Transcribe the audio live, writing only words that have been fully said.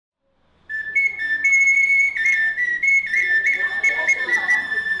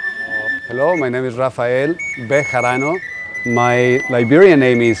Hello, my name is Rafael Bejarano. My Liberian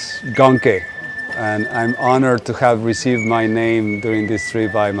name is Gonke, and I'm honored to have received my name during this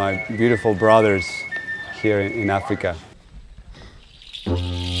trip by my beautiful brothers here in Africa. I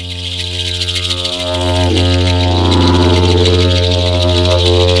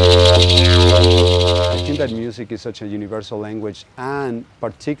think that music is such a universal language, and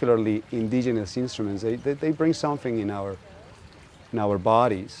particularly indigenous instruments, they bring something in our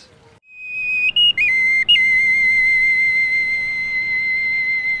bodies.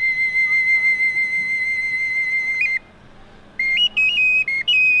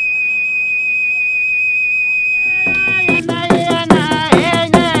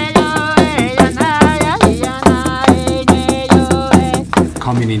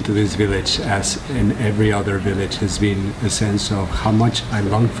 Coming into this village, as in every other village, has been a sense of how much I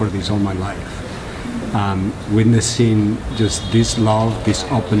longed for this all my life. Witnessing just this love, this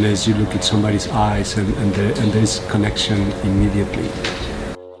openness, you look at somebody's eyes and there's connection immediately.